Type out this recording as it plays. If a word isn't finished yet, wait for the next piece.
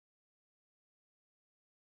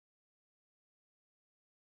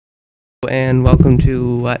And welcome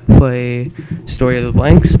to Let's Play Story of the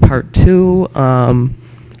Blanks Part 2.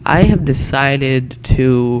 I have decided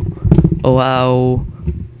to allow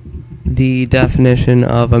the definition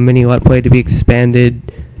of a mini Let's Play to be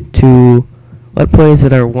expanded to Let's Plays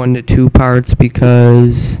that are 1 to 2 parts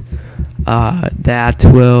because that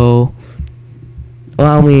will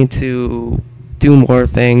allow me to do more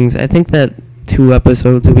things. I think that 2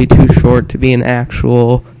 episodes will be too short to be an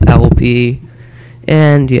actual LP.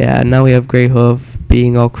 And yeah, now we have Grey Hoof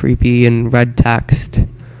being all creepy and red text.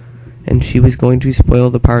 And she was going to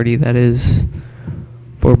spoil the party. That is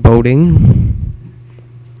foreboding.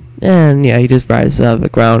 And yeah, he just rises out of the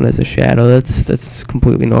ground as a shadow. That's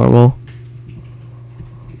completely normal.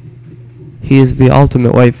 He is the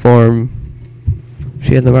ultimate white form.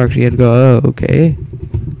 She had the mark, she had to go, oh, okay.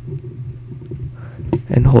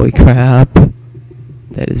 And holy crap.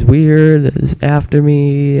 That is weird. That is after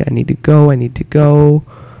me. I need to go.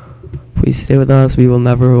 Please stay with us. We will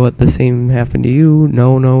never let the same happen to you.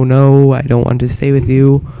 No. I don't want to stay with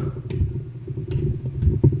you.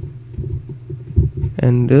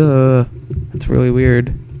 And, that's really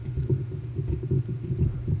weird.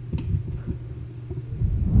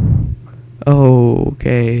 Oh,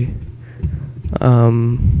 okay.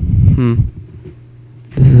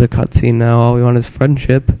 This is a cutscene now. All we want is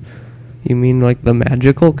friendship. You mean like the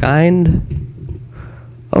magical kind?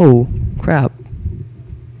 Oh, crap.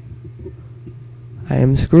 I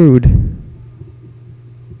am screwed.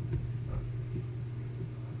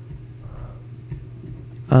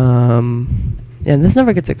 Yeah, and this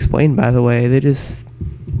never gets explained, by the way. They just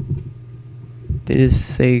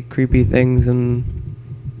say creepy things and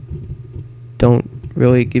don't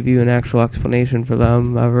really give you an actual explanation for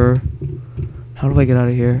them, ever. How do I get out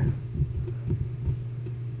of here?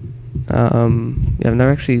 Yeah, I've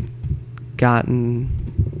never actually gotten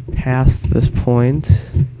past this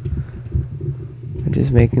point. I'm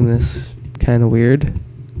just making this kind of weird.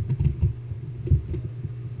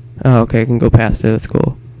 Oh, okay, I can go past it, that's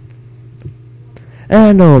cool.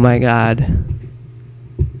 And oh my god.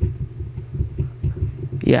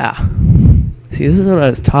 Yeah. See, this is what I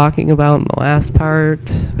was talking about in the last part,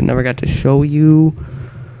 but never got to show you.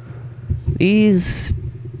 These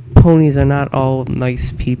ponies are not all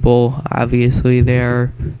nice people. Obviously,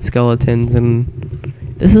 they're skeletons, and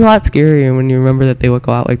this is a lot scarier when you remember that they look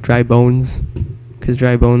a lot like dry bones, because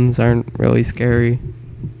dry bones aren't really scary.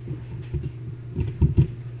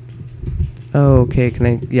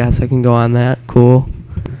 Okay, yes, I can go on that. Cool.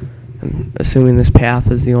 I'm assuming this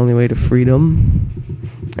path is the only way to freedom.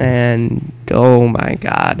 And, oh my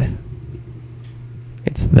god.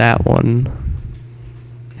 It's that one.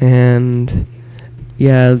 And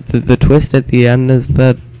yeah, the twist at the end is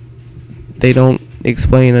that they don't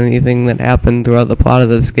explain anything that happened throughout the plot of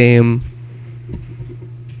this game.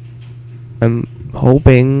 I'm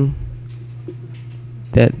hoping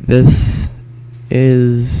that this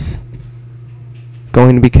is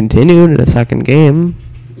going to be continued in a second game.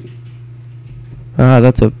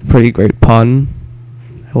 That's a pretty great pun.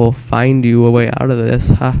 I will find you a way out of this,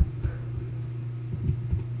 huh?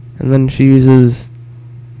 And then she uses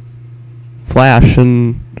flash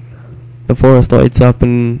and the forest lights up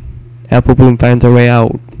and Apple Bloom finds her way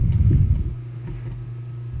out.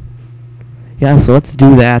 Yeah, so let's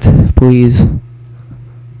do that, please.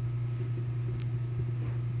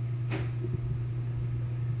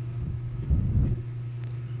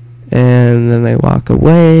 And then they walk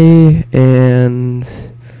away and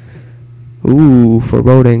ooh,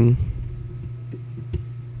 foreboding.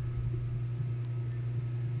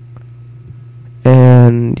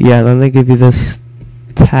 And yeah, then they give you this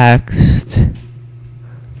text,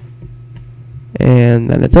 and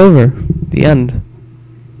then it's over. The end.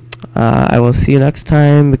 I will see you next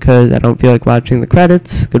time because I don't feel like watching the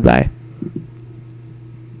credits. Goodbye.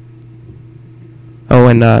 Oh,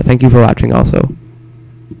 and thank you for watching also.